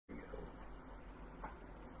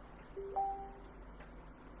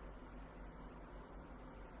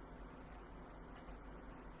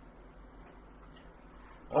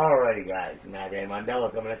Alrighty guys, Madman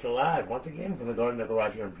Mondello coming at you live once again from the Garden of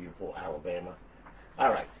Garage here in beautiful Alabama.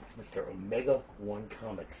 Alright, Mr.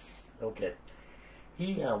 Omega1Comics. Okay.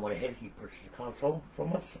 He went ahead, he purchased a console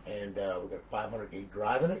from us, and we got a 500 gig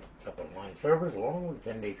drive in it. It's up online servers along with a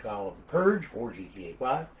 10-day trial of Purge for GTA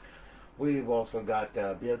 5. We've also got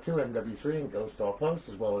Bo2, MW3, and Ghost Offhosts,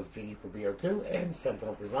 as well as Jiggy for Bo2 and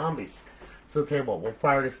Sentinel for Zombies. So tell you what, we'll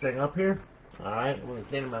fire this thing up here. Alright, we're going to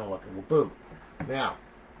send him out looking. We'll boom. Now,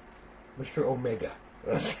 Mr. Omega,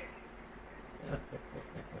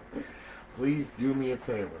 please do me a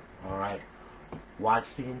favor, alright? Watch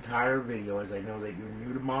the entire video, as I know that you're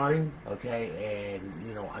new to modding, okay? And,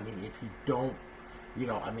 you know, I mean, if you don't, you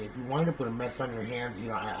know, I mean, if you wind up with a mess on your hands, you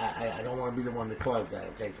know, I don't want to be the one to cause that,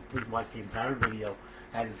 okay? So please watch the entire video,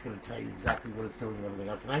 as it's going to tell you exactly what it's doing and everything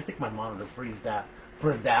else. And I think my monitor frizzed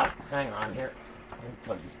out. Hang on here. Let me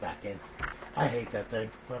plug this back in. I hate that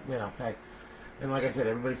thing, but, you know, hey. And like I said,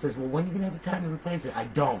 everybody says, well, when are you going to have the time to replace it? I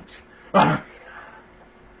don't. I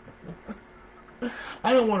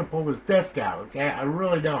don't want to pull this desk out, okay? I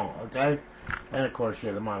really don't, okay? And, of course,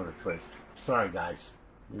 yeah, the monitor frizzed. Sorry, guys.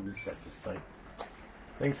 We reset this thing.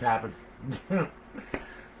 Things happen. So,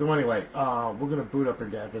 anyway, we're going to boot up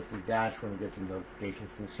into FSD Dash. We're going to get some notifications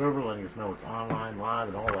from the server letting us know it's online, live,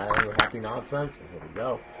 and all that other happy nonsense. And here we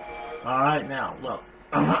go. All right, now, look.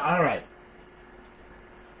 All right.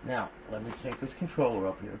 Now, let me sync this controller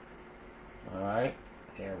up here. Alright,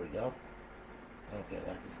 there we go. Okay,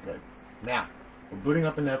 that is good. Now, we're booting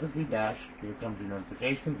up an FSD Dash. Here comes your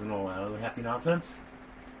notifications and all that other happy nonsense.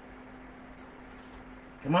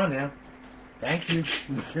 Come on now. Thank you.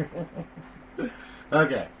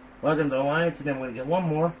 Okay, welcome to Alliance, and then we're going to get one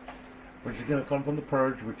more, which is going to come from the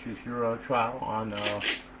Purge, which is your trial on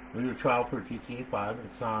your trial for GTA 5.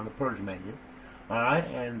 It's on the Purge menu. Alright,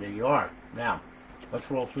 and there you are. Now, let's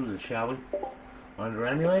roll through this, shall we? Under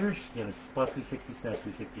emulators, again, it's plus 360, SNES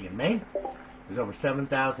 360 in main. There's over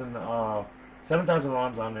 7,000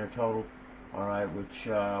 ROMs on there total. Alright, which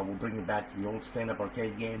will bring you back to the old stand-up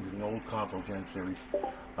arcade games and the old console gen series.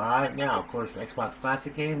 Alright, now, of course, Xbox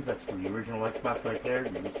Classic games, that's for the original Xbox right there.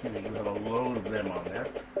 You can see that you have a load of them on there.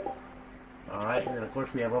 Alright, and then of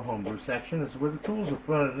course we have our homebrew section. This is where the tools are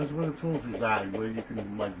front, and this is where the tools reside, where you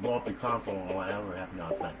can, like, blow up your console and all that other half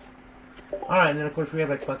nonsense. Alright, and then of course we have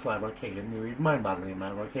Xbox Live Arcade, and you read mind-boggling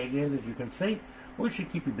amount of arcade games, as you can see, which should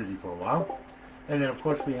keep you busy for a while. And then of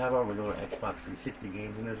course we have our regular Xbox 360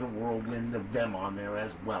 games, and there's a whirlwind of them on there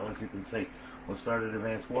as well, as you can see. We'll start at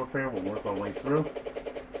Advanced Warfare, we'll work our way through.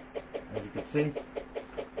 As you can see,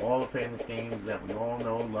 all the famous games that we all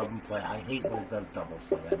know, love, and play. I hate when it does double,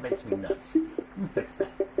 so that makes me nuts. Let me fix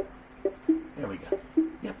that. There we go.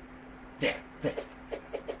 Yep. There. Fixed.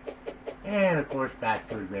 And, of course, back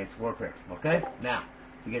to Advanced Warfare. Okay? Now,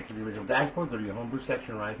 to get to the original dashboard, go to your homebrew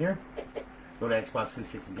section right here. Go to Xbox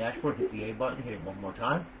 360 dashboard, hit the A button, hit it one more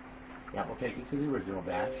time. That will take you to the original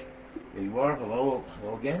dash. There you are. Hello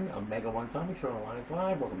again. Omega1Comics from Alliance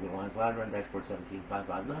Live. Welcome to Alliance Live. Run dashboard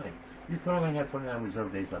 17559. You currently have 29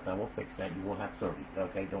 reserve days left. I will fix that. You will have 30.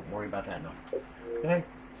 Okay? Don't worry about that now. Okay?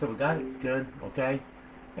 So we got it. Good. Okay?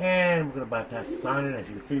 And we're going to bypass the sign-in. As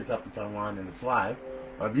you can see, it's up, it's online, and it's live.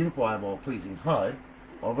 Our beautiful eyeball-pleasing HUD.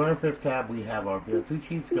 Over on our fifth tab, we have our Bo2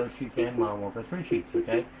 cheats, Ghost cheats, and Modern Warfare 3 cheats.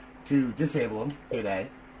 Okay? To disable them, hit A.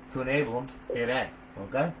 To enable them, hit A.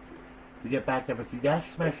 Okay? To get back to FSD Dash,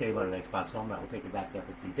 smash A button at Xbox Home. That will take you back to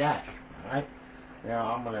FSD Dash. Alright?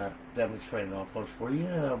 Now, I'm going to demonstrate an Offhosts for you.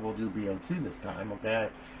 We'll do Bo2 this time, okay?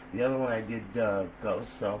 The other one I did Ghost,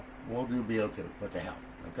 so we'll do Bo2. What the hell,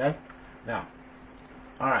 okay? Now,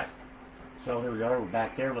 alright. So here we are. We're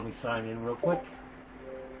back there. Let me sign in real quick.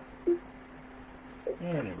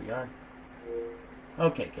 And here we are.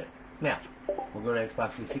 Okay, good. Now, we'll go to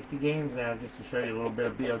Xbox 360 games now just to show you a little bit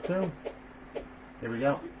of Bo2. Here we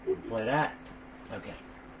go. We'll play that. Okay.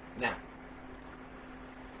 Now.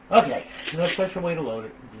 Okay. No special way to load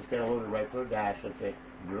it. You just gotta load it right for the dash. That's it.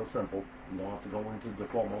 Real simple. You don't have to go into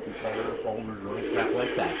default multiplayer folders or any crap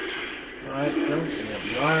like that. Alright, so there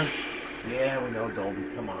we are. Yeah, we know Dolby.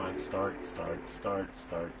 Come on. Start.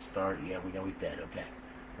 Yeah, we know he's dead. Okay.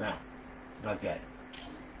 Now. Okay.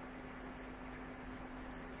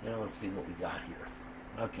 Now let's see what we got here.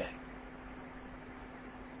 Okay.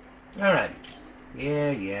 Alright. Yeah,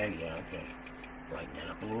 okay. Brighten that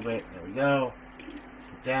up a little bit. There we go.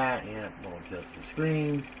 Like that, yeah, we'll adjust the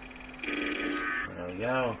screen. There we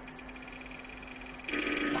go.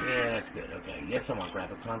 Yeah, that's good, okay. Yes, I want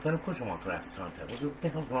graphic content. Of course I want graphic content. What the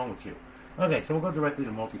hell's wrong with you? Okay, so we'll go directly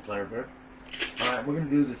to multiplayer here. Alright, we're gonna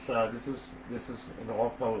do this, this is an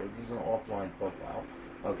offline profile.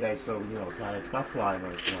 Okay, so, you know, it's not Xbox Live or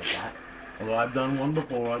anything like that. Although I've done one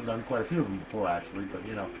before, I've done quite a few of them before actually, but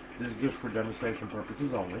you know, this is just for demonstration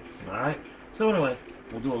purposes only. Alright? So anyway,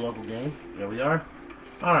 we'll do a local game. There we are.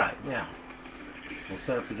 Alright, now, we'll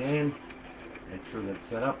set up the game. Make sure that's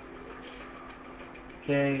set up.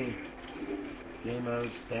 Okay. Game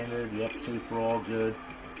mode, standard, yep, free for all, good.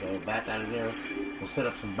 Okay, back out of there. We'll set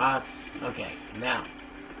up some bots. Okay, now,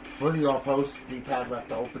 for the Offhosts, D-pad left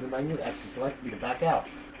to open the menu, X to select, B to back out.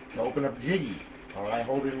 To open up Jiggy, alright,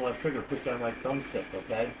 hold in left trigger, push down right thumbstick,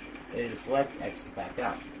 okay? A to select, X to back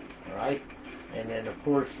out, alright? And then, of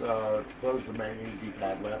course, to close the menu,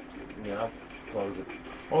 D-pad left, you know, close it.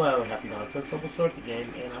 All that other happy nonsense. So we'll start the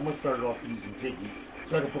game, and I'm going to start it off using Jiggy,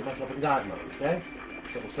 so I can put myself in God mode, okay?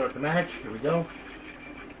 So we'll start the match. Here we go.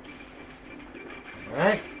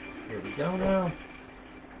 Alright, here we go now.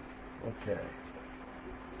 Okay.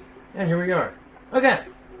 And here we are. Okay.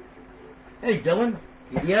 Hey, Dylan.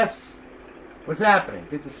 Yes. What's happening?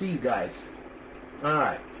 Good to see you guys.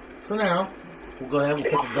 Alright. So now, we'll go ahead and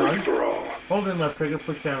put the gun. Hold in left trigger,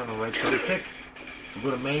 push down on the right stick. We'll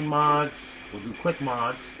go to main mods. We'll do quick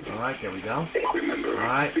mods. Alright, there we go.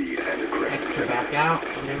 Alright. Extra back out.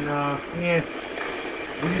 And yeah.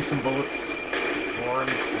 We'll use some bullets.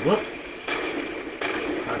 Forms. Whoop.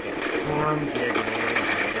 Okay. Forms. Yeah,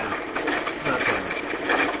 grenades. Yeah. Okay.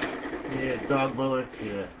 Yeah, dog bullets.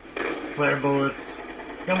 Yeah. Flare bullets.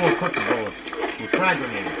 Then we'll put the bullets. With frag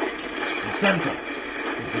grenades. And semtex.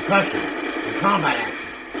 And concussions. And combat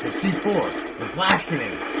axes. And C4. And flash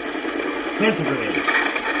grenades. Sensor grenades.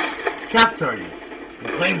 Shock charges.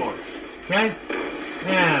 And claymores. Okay?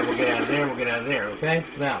 Yeah, we'll get out of there. We'll get out of there. Okay?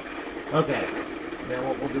 Now. Okay. Then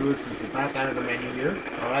what we'll do is we'll back out of the menu here.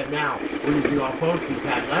 Alright, now, we'll use the Offhosts,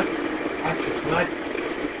 D-pad left, X to select,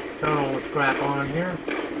 turn all this crap on here.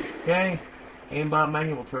 Okay, aimbot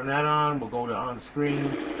menu, we'll turn that on, we'll go to on screen,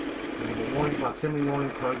 we'll do warning, proximity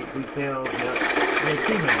warning, target details, yep. And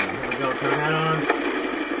key menu, here we go, turn that on,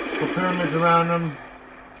 put pyramids around them,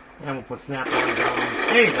 and we'll put snap lines on them.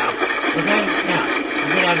 There you go. Okay, now,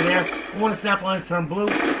 we'll get out of there. We want the snap lines turn blue,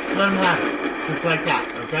 let them have it. Just like that,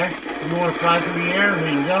 okay? You want to fly through the air,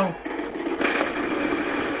 there you go.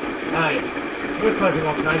 Yeah. We're causing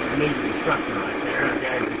all kinds of major destruction right there,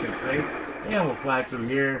 okay, as you can see. Yeah, we'll fly through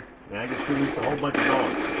here. And I just released a whole bunch of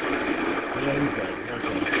dogs. Yeah, he's dead.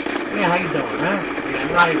 Okay. Yeah, how you doing, huh?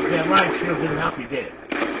 Yeah, right shield didn't help you, did it?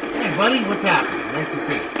 Hey, buddy, what's happening? Nice to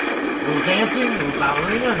see you. A little dancing, a little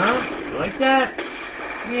ballerina, huh? You like that?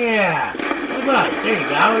 Yeah. Hey, bud, there you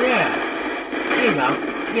go, yeah. There you go.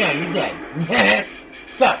 Yeah, you're dead.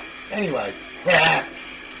 So, anyway, yeah,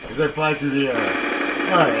 we're gonna fly through the air.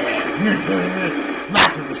 Oh yeah,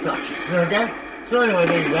 massive destruction. Okay? So anyway,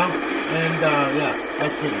 there you go. And yeah,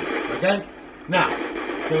 that's Jiggy. Okay? Now,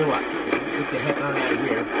 tell you what, get the heck on out of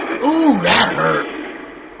here. Ooh, that hurt.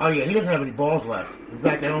 Oh yeah, he doesn't have any balls left. In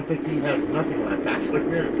fact, I don't think he has nothing left actually.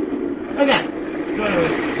 Okay. So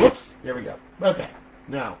anyway, whoops. There we go. Okay.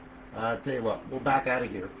 Now, tell you what, we'll back out of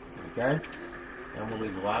here. Okay? And we'll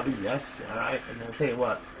leave the lobby, yes, alright, and then I'll tell you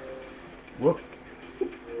what, whoop,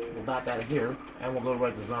 we'll back out of here, and we'll go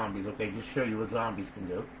right to zombies, okay, just show you what zombies can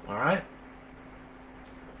do, alright?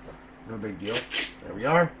 No big deal, there we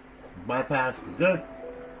are, bypass, we're good.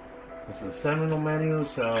 This is the Sentinel menu,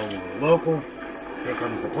 so we're local, here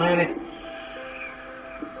comes the planet,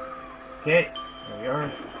 okay, there we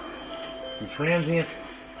are, the transient,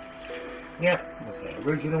 yep, okay,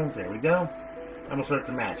 original, there we go, and we'll start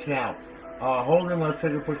the match, now. Hold in left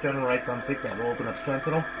trigger, push down the right thumbstick, that will open up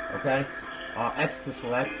Sentinel, okay? X to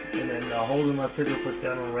select, and then hold in left trigger, push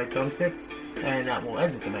down on the right thumbstick, and that will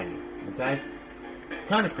exit the menu, okay? It's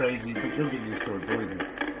kind of crazy, but you'll get used to it, believe me.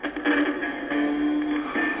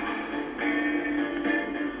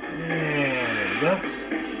 And there we go.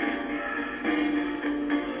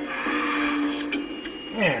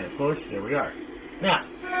 And of course, there we are. Now,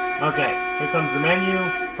 okay, here comes the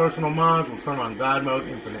menu, personal mods, we'll turn on God mode,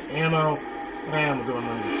 infinite ammo, and we'll do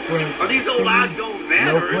another sprint. Are these old lads going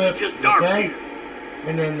mad, or is it just dark? Okay?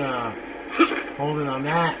 And then, holding on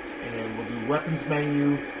that, and then we'll do weapons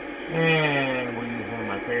menu, and we'll use one of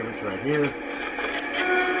my favorites right here.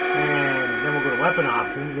 And then we'll go to weapon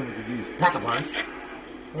options, and we can use Pack-a-Punch.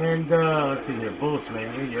 And, let's see here, bullets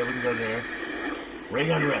menu, yeah, we can go there. Ray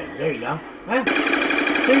gun red, there you go. Huh?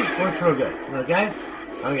 See, works real good, okay?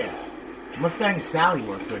 Oh yeah. Mustang Sally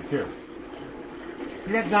works good too.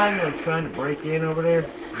 See that guy like trying to break in over there?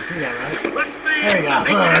 You see that, right? There you go.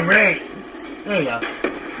 Oh, great. There you go.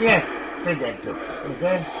 Yeah, they're dead too.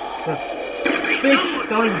 Okay? So, bitch,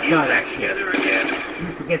 don't even try that shit.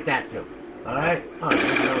 You forget that too. Alright? Oh,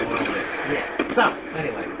 there's another one over there. Yeah. So,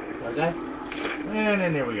 anyway. Okay? And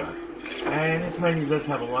then there we go. And this menu does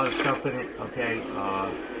have a lot of stuff in it, okay?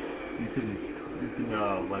 You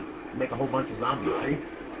can like, make a whole bunch of zombies, see?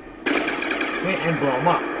 And blow them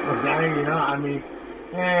up, okay? You know, I mean,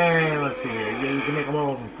 and let's see here. You can make them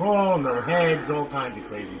all crawl, their heads, all kinds of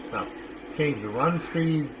crazy stuff. Change the run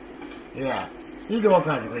speed. Yeah, you can do all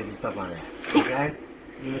kinds of crazy stuff on that, okay?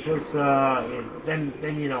 And of course, then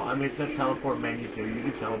you know, I mean, it's got teleport menus here. You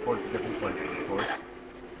can teleport to different places, of course.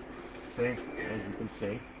 See, as you can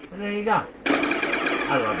see. And there you go.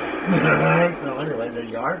 I love that. Alright, so anyway, there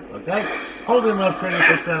you are, okay? Hold him up, trigger,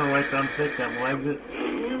 push down the right thumbstick, that will exit.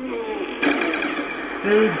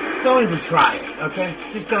 Dude, don't even try it, okay?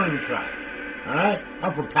 Just don't even try it. Alright?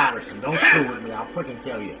 I'm from Patterson. Don't screw with me. I'll freaking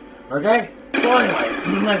kill you. Okay? So anyway,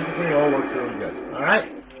 you might see it all works really good.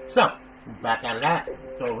 Alright? So, back out of that.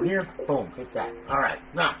 Go over here. Boom. Hit that. Alright.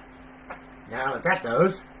 Now that that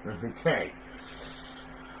goes, okay.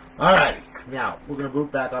 Alright. Now, we're going to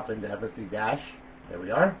boot back up into FSD Dash. There we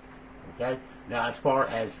are. Okay? Now, as far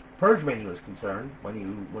as Purge menu is concerned, when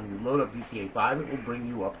you load up GTA 5, it will bring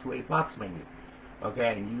you up to a box menu.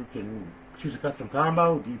 Okay, and you can choose a custom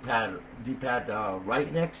combo, D-pad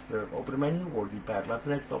right next to open the menu, or D-pad left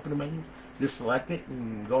next to open the menu. Just select it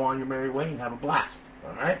and go on your merry way and have a blast.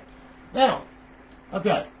 Alright? Now,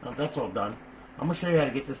 okay, now that's all done. I'm going to show you how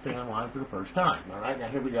to get this thing online for the first time. Alright, now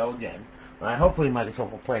here we go again. Alright, hopefully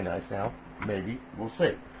Microsoft will play nice now. Maybe. We'll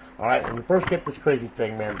see. Alright, when you first get this crazy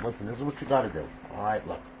thing, man, listen, this is what you got to do. Alright,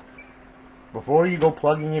 look. Before you go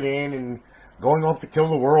plugging it in and going off to kill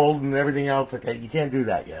the world and everything else, okay, you can't do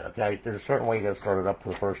that yet, okay? There's a certain way you got to start it up for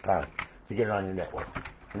the first time to get it on your network.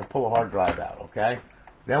 You're going to pull a hard drive out, okay?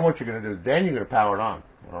 Then what you're going to do, then you're going to power it on,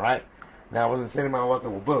 alright? Now, with the same amount of luck, it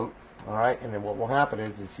will boot, alright? And then what will happen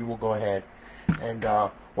is you will go ahead and,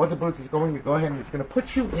 once it boots, it's going to go ahead and it's going to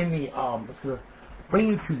put you in the, it's going to bring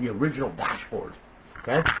you to the original dashboard,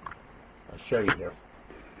 okay? I'll show you here,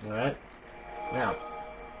 alright? Now,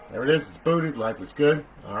 there it is, it's booted, life is good,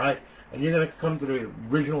 alright? And you're going to come to the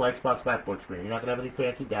original Xbox backboard screen. You're not going to have any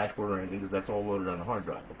fancy dashboard or anything because that's all loaded on the hard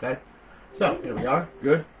drive, okay? So, here we are.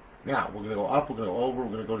 Good. Now, we're going to go up, we're going to go over, we're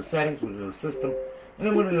going to go to settings, we're going to go to system, and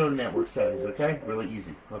then we're going to go to network settings, okay? Really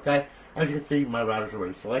easy, okay? As you can see, my router's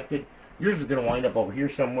already selected. Yours is going to wind up over here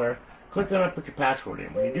somewhere. Click on it, put your password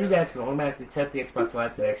in. When you do that, it's going to automatically test the Xbox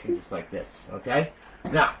Live connection just like this, okay?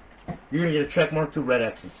 Now, you're going to get a check mark, 2 red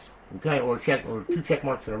X's, okay? Or 2 check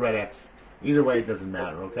marks and a red X. Either way, it doesn't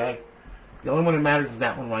matter, okay? The only one that matters is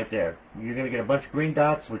that one right there. You're going to get a bunch of green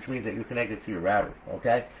dots, which means that you're connected to your router,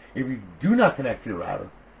 okay? If you do not connect to your router,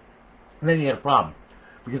 then you get a problem.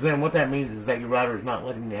 Because then what that means is that your router is not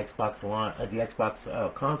letting the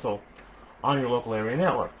Xbox console on your local area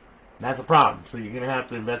network. That's a problem. So you're going to have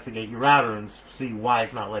to investigate your router and see why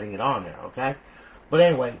it's not letting it on there, okay? But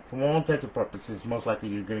anyway, for all intents and purposes, most likely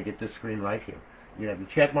you're going to get this screen right here. You have the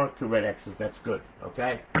check mark, 2 red X's, that's good,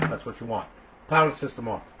 okay? That's what you want. Power system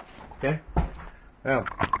off. Okay? Now,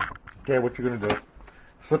 okay, what you're going to do,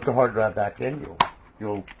 slip the hard drive back in.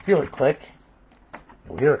 You'll feel it click.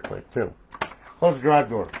 You'll hear it click, too. Close the drive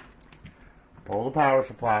door. Pull the power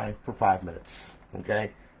supply for 5 minutes. Okay?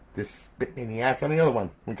 This bit me in the ass on the other one.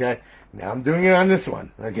 Okay? Now I'm doing it on this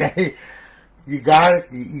one. Okay? You got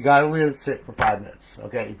to let it sit for 5 minutes.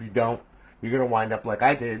 Okay? If you don't, you're going to wind up like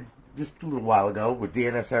I did just a little while ago with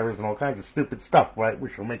DNS errors and all kinds of stupid stuff, right?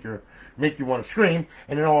 Which will make you want to scream,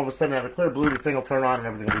 and then all of a sudden out of clear blue, the thing will turn on and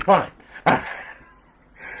everything will be fine.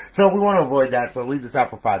 So we want to avoid that, so leave this out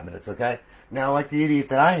for 5 minutes, okay? Now, like the idiot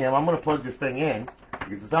that I am, I'm going to plug this thing in,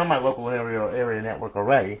 because it's on my local area network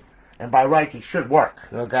already, and by rights it should work,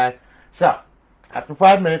 okay? So, after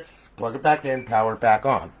 5 minutes, plug it back in, power it back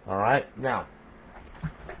on, alright? Now,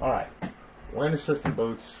 alright, when the system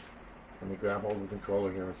boots, let me grab hold of the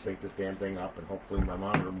controller here and sync this damn thing up, and hopefully my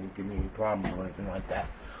monitor won't give me any problems or anything like that.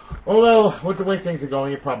 Although, with the way things are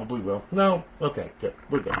going, it probably will. No? Okay, good.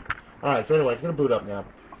 We're good. Alright, so anyway, it's going to boot up now.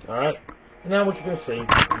 Alright? And now what you're going to see is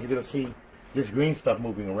you're going to see this green stuff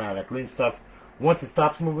moving around. That green stuff, once it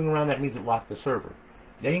stops moving around, that means it locked the server.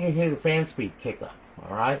 Then you're going to hear the fan speed kick up.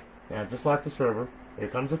 Alright? Now, just lock the server. Here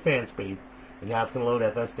comes the fan speed. And now it's going to load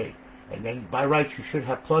FSD. And then, by rights, you should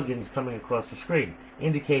have plugins coming across the screen,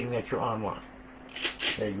 indicating that you're online.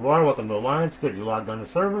 There you are. Welcome to Alliance. Good. You logged on the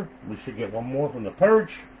server. We should get one more from the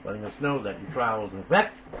Purge, letting us know that your trial is in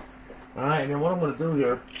effect. Alright, and then what I'm going to do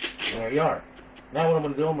here, there you are. Now what I'm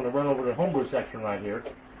going to do, I'm going to run over to the homebrew section right here.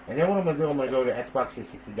 And then what I'm going to do, I'm going to go to Xbox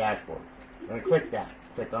 360 dashboard. I'm going to click that.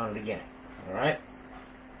 Click on it again. Alright?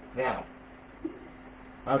 Now,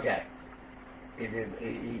 okay.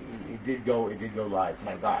 It did go live.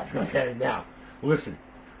 My God. Okay, now, listen.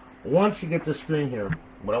 Once you get the screen here,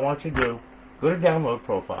 what I want you to do, go to download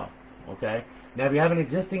profile. Okay? Now, if you have an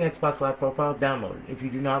existing Xbox Live profile, download it. If you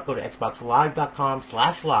do not, go to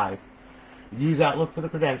xboxlive.com/live. Use Outlook for the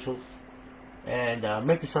credentials, and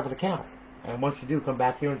make yourself an account. And once you do, come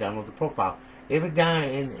back here and download the profile. If it down,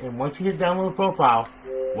 and once you hit download the profile,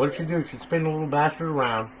 what it should do, it should spin the little bastard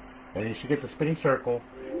around, and you should get the spinning circle,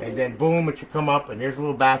 and then boom, it should come up, and there's a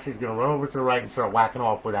little bastard. He's going to run over to the right and start whacking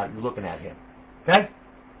off without you looking at him. Okay?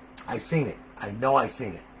 I seen it. I know I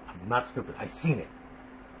seen it. I'm not stupid. I seen it.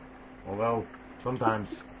 Although, sometimes,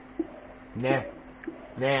 nah.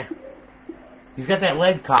 He's got that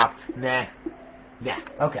leg cocked. Nah.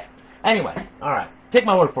 Okay. Anyway, alright. Take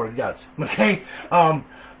my word for it, he does. Okay?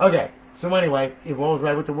 Okay. So anyway, if all is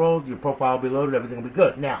right with the world, your profile will be loaded, everything will be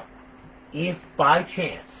good. Now, if by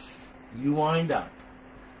chance you wind up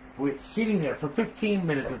with sitting there for 15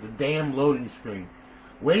 minutes at the damn loading screen,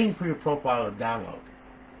 waiting for your profile to download,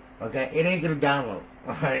 okay, it ain't going to download.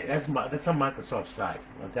 Alright? That's on Microsoft's side.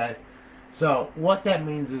 Okay? So, what that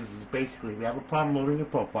means is basically, if you have a problem loading your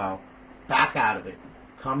profile, back out of it.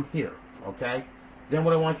 Come here. Okay? Then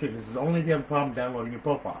what I want you to do, this is only if you have a problem downloading your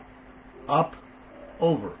profile. Up,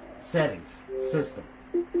 over, settings, system,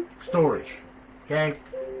 storage. Okay?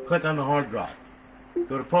 Click on the hard drive.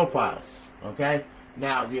 Go to profiles. Okay?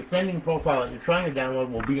 Now, the offending profile that you're trying to download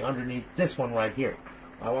will be underneath this one right here.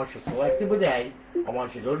 I want you to select it with A. I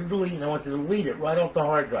want you to go to delete, and I want you to delete it right off the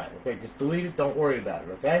hard drive. Okay? Just delete it. Don't worry about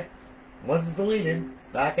it. Okay? Once it's deleted,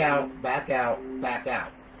 back out.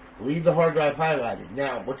 Leave the hard drive highlighted.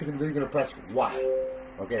 Now, what you're going to do, you're going to press Y.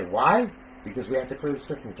 Okay, why? Because we have to clear the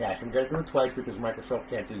system cache. I'm going to do it twice because Microsoft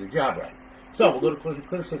can't do the job right. So, we'll go to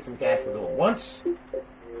clear system cache. We'll do it once.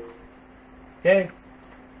 Okay?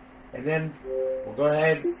 And then, we'll go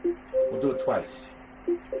ahead. We'll do it twice.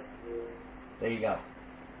 There you go.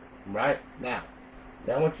 Right? Now,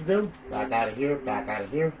 then what you do, back out of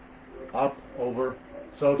here. Up, over,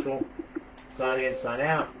 social, sign in, sign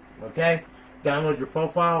out. Okay? Download your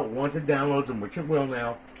profile. Once it downloads them, which it will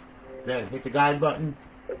now, then hit the guide button,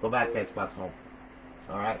 go back to Xbox Home.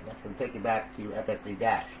 Alright, that's going to take you back to FSD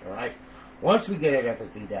Dash. Alright, once we get at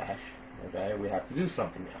FSD Dash, okay, we have to do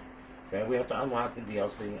something now. Okay, we have to unlock the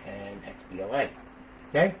DLC and XBLA.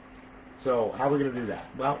 Okay, so how are we going to do that?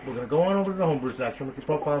 Well, we're going to go on over to the Homebrew section with your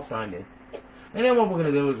profile signed in. And then what we're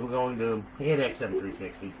going to do is we're going to hit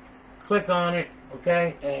XM360, click on it,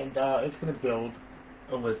 okay, and it's going to build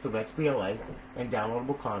a list of XBLA and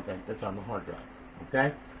downloadable content that's on the hard drive.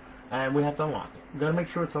 Okay? And we have to unlock it. We've got to make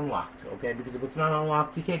sure it's unlocked, okay? Because if it's not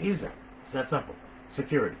unlocked, you can't use it. It's that simple.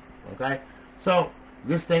 Security, okay? So,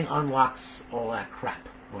 this thing unlocks all that crap,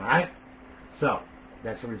 alright? So,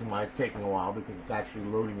 that's the reason why it's taking a while, because it's actually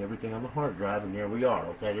loading everything on the hard drive, and there we are,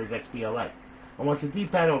 okay? There's XBLA. I want your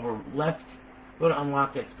D-pad over left, go to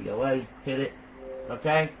unlock XBLA, hit it,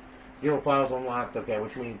 okay? 0 files unlocked, okay,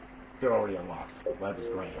 which means they're already unlocked. Life is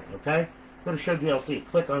grand, okay? Go to show DLC,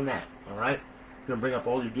 click on that, alright? It's going to bring up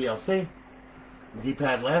all your DLC.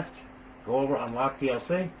 D-pad left. Go over, unlock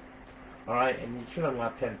DLC. Alright, and you should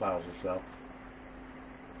unlock 10 files or so.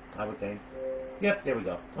 I would think. Yep, there we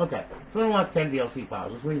go. Okay, so unlock 10 DLC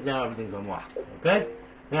files, which means now everything's unlocked. Okay?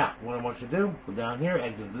 Now, what I want you to do, go down here,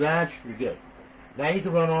 exit the dash, you're good. Now you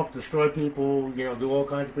can run off, destroy people, you know, do all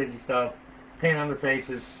kinds of crazy stuff, paint on their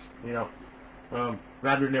faces, you know,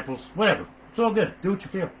 grab their nipples, whatever. It's all good. Do what you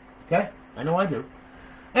feel. Okay? I know I do.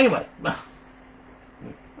 Anyway.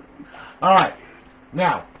 Alright,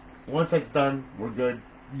 now, once that's done, we're good.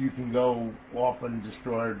 You can go off and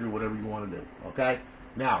destroy or do whatever you want to do, okay?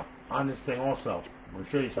 Now, on this thing also, I'm going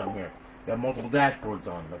to show you something here. You have multiple dashboards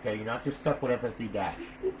on it, okay? You're not just stuck with FSD Dash,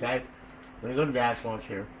 okay? We're going to go to Dash Launch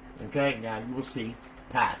here, okay? Now, you will see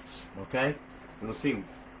paths, okay? You will see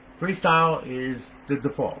Freestyle is the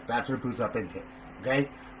default. That's what it boots up into, okay?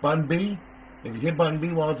 Button B, if you hit button B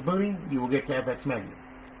while it's booting, you will get to FX menu.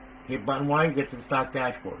 Hit button Y, you get to the stock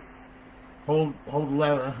dashboard. Hold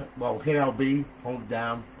left, well, hit LB, hold it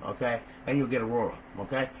down, okay, and you'll get Aurora,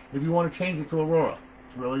 okay? If you want to change it to Aurora,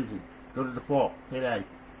 it's real easy. Go to default, hit A,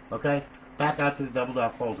 okay? Back out to the double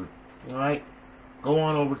dot folder, alright? Go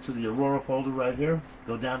on over to the Aurora folder right here,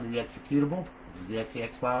 go down to the executable, which is the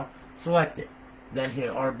XEX file, select it, then hit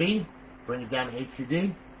RB, bring it down to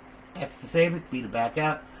HUD, X to save it, B to back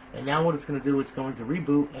out, and now what it's going to do, it's going to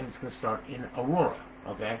reboot, and it's going to start in Aurora,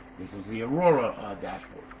 okay? This is the Aurora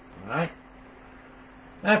dashboard, alright?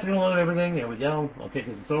 That's going to load everything. There we go. Okay,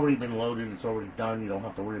 because it's already been loaded. It's already done. You don't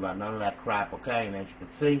have to worry about none of that crap, okay? And as you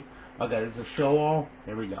can see, okay, this is show all.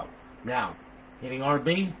 There we go. Now, hitting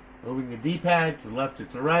RB, moving the D-pad to the left or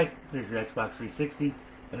to the right. There's your Xbox 360.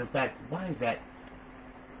 And in fact, why is that?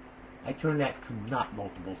 I turned that to not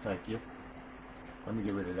multiple, thank you. Let me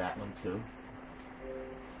get rid of that one too.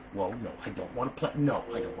 Well, no, I don't want to play. No,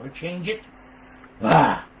 I don't want to change it.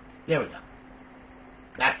 Ah, there we go.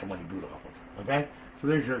 That's the one you boot off of. Okay, so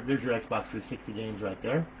there's your Xbox 360 games right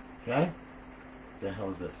there. Okay, what the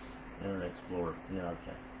hell is this? Internet Explorer. Yeah,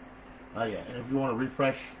 okay. Oh yeah, and if you want to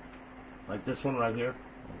refresh, like this one right here,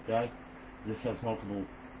 okay, this has multiple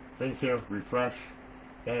things here. Refresh.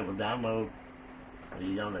 Okay, it will download. There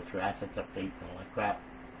you go. That's your assets update and all that crap,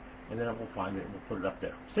 and then it will find it and we'll put it up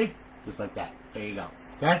there. See, just like that. There you go.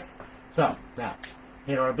 Okay, so now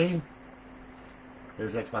hit RB.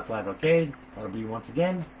 There's Xbox Live Arcade, RB once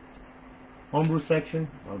again. Homebrew section,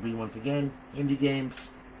 RB once again. Indie games,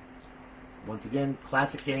 once again.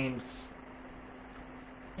 Classic games.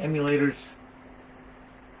 Emulators.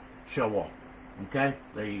 Show all. Okay,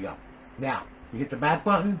 there you go. Now, you hit the back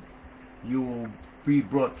button, you will be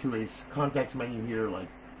brought to a context menu here, like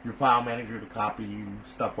your file manager to copy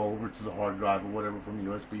stuff over to the hard drive or whatever from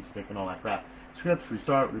the USB stick and all that crap. Scripts,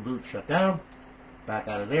 restart, reboot, shut down. Back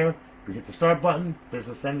out of there. You hit the start button,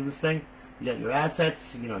 business end of this thing. You got your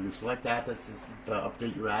assets, you know, you select assets to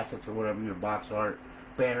update your assets or whatever, your box art,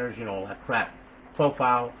 banners, you know, all that crap.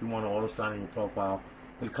 Profile, if you want to auto sign in your profile.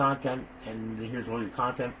 Your content, and here's all your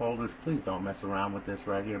content folders. Please don't mess around with this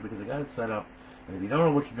right here because I got it set up. And if you don't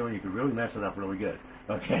know what you're doing, you could really mess it up really good.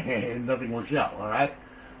 Okay, and nothing will show, alright?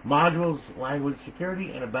 Modules, language,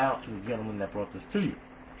 security, and about to the gentleman that brought this to you.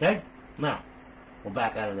 Okay? Now, we'll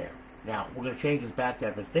back out of there. Now, we're going to change this back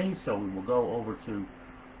to FSD, so we will go over to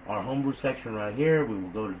our homebrew section right here. We will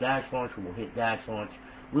go to dash launch. We will hit dash launch.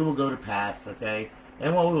 We will go to paths, okay?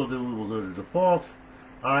 And what we will do, we will go to default.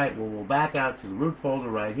 Alright, we'll back out to the root folder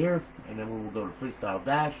right here, and then we will go to freestyle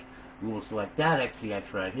dash. We will select that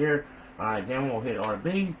XCX right here. Alright, then we'll hit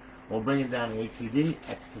RB. We'll bring it down to HCD,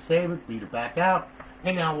 X to save it, B to back out,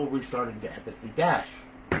 and now we'll restart into FSD dash.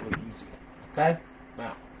 Really easy. Okay?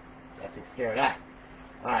 Now, that takes care of that.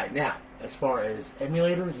 Alright, now, as far as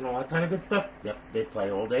emulators and all that kind of good stuff, yep, they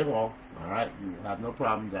play all day long. Alright, you have no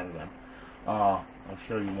problems out of them. I'll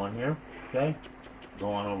show you one here. Okay?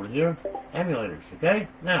 Go on over here. Emulators, okay?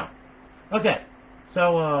 Now, okay.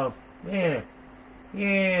 So, yeah,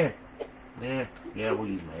 we'll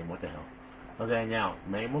use MAME. What the hell? Okay, now,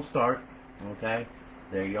 MAME will start. Okay?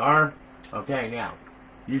 There you are. Okay, now,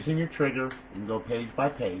 using your trigger, you can go page by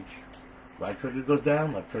page. Right trigger goes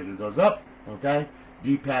down, left trigger goes up. Okay?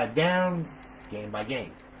 D-pad down, game by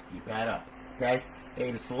game. D-pad up. Okay?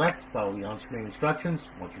 A to select, follow the on-screen instructions.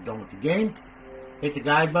 Once you're done with the game, hit the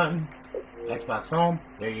guide button, Xbox Home,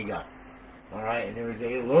 there you go. Alright, and there's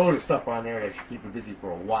a load of stuff on there that should keep you busy for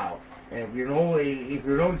a while. And if you're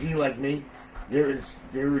an OG like me, there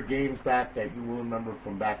are games back that you will remember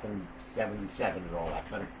from back in '77 and all that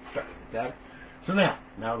kind of stuff, okay? So now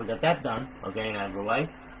we got that done, okay, and out of the way,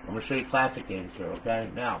 I'm going to show you classic games here, okay?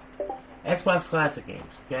 Now, Xbox Classic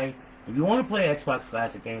games, okay? If you want to play Xbox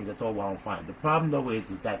Classic games, that's all well and fine. The problem, though, is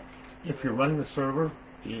that if you're running the server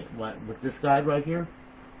with this guide right here,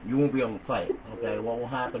 you won't be able to play it, okay? What will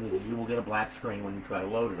happen is you will get a black screen when you try to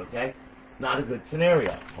load it, okay? Not a good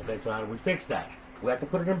scenario, okay? So how do we fix that? We have to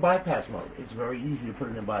put it in bypass mode. It's very easy to put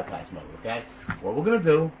it in bypass mode, okay? What we're going to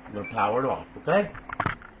do, we're going to power it off, okay?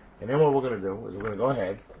 And then what we're going to do is we're going to go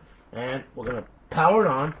ahead and we're going to power it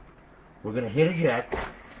on. We're going to hit eject.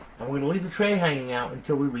 And we're going to leave the tray hanging out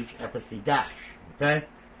until we reach FSD dash, okay?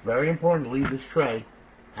 Very important to leave this tray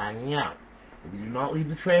hanging out. If you do not leave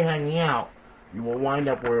the tray hanging out, you will wind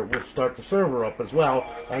up where it will start the server up as well,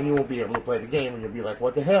 and you won't be able to play the game, and you'll be like,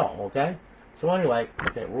 what the hell, okay? So anyway,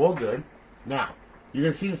 okay, we're all good. Now, you're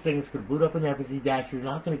going to see this thing is going to boot up in FSD dash. You're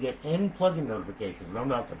not going to get any plugin notifications, no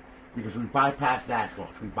nothing, because we bypassed dash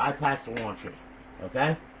launch. We bypassed the launcher,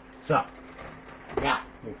 okay? So, now,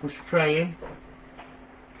 we'll push the tray in.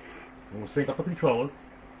 And we'll sync up a controller.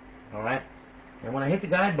 Alright? And when I hit the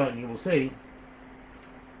guide button, you will see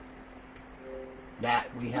that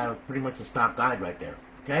we have pretty much a stock guide right there.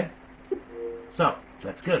 Okay? So,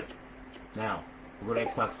 that's good. Now, we'll go to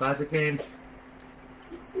Xbox Classic Games.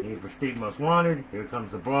 Need for Speed Most Wanted. Here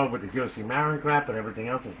comes the broad with the Josie Marin crap and everything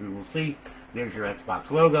else, as you will see. There's your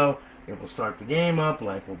Xbox logo. It will start the game up.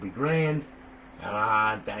 Life will be grand.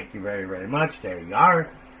 Thank you very, very much. There you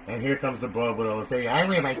are. And here comes the bro with all the say, I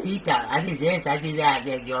wear my seatbelt, I do this, I do that.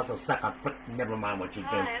 Yeah, you also suck a foot, never mind what you do.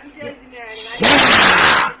 Hi, I'm Josie Marin, and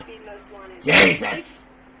I'm Speed Most Wanted. Jesus!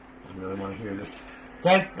 I really want to hear this.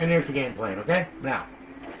 Okay, and there's the game playing, okay? Now,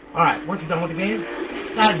 alright, once you're done with the game,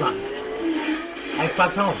 guide button.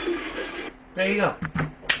 Xbox Home. There you go.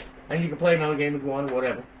 And you can play another game if you want or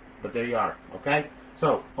whatever. But there you are, okay?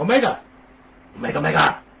 So, Omega!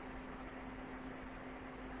 Omega!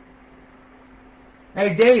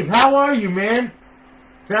 Hey Dave, how are you, man?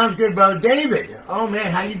 Sounds good, brother. David. Oh,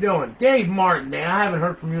 man, how you doing? Dave Martin, man. I haven't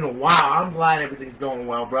heard from you in a while. I'm glad everything's going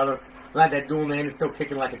well, brother. Glad that dual name is still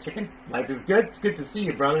kicking like a chicken. Life is good. It's good to see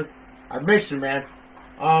you, brother. I missed you, man.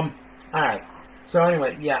 Alright. So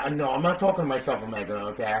anyway, yeah, no, I'm not talking to myself, Omega,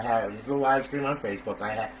 okay? I have this little live stream on Facebook.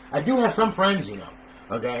 I do have some friends, you know,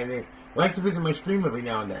 okay? And they like to visit my stream every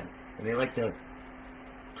now and then. And they like to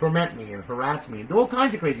torment me and harass me and do all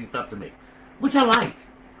kinds of crazy stuff to me, which I like.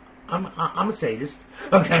 I'm a sadist,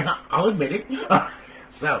 okay? I'll admit it.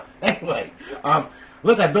 So, anyway,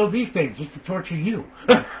 look, I built these things just to torture you.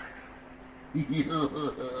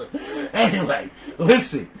 Anyway,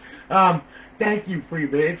 listen, thank you for your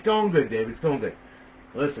business. It's going good, Dave. It's going good.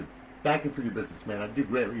 Listen, thank you for your business, man. I do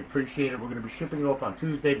greatly appreciate it. We're going to be shipping it off on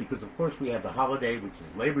Tuesday because, of course, we have the holiday, which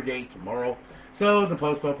is Labor Day tomorrow. So the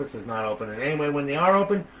post office is not open. And anyway, when they are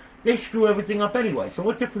open, they screw everything up anyway. So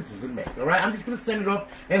what difference does it make, all right? I'm just going to send it off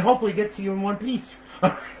and hopefully it gets to you in one piece.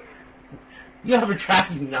 You have a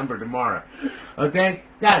tracking number tomorrow, okay?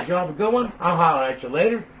 Guys, you have a good one. I'll holler at you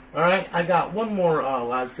later. All right, I got one more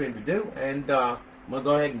live stream to do, and I'm going to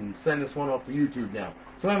go ahead and send this one off to YouTube now.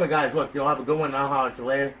 So anyway, guys, look, you'll have a good one, and I'll holler at you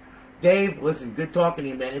later. Dave, listen, good talking to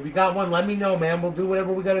you, man. If you got one, let me know, man. We'll do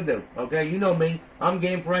whatever we got to do, okay? You know me. I'm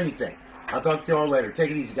game for anything. I'll talk to you all later.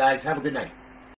 Take it easy, guys. Have a good night.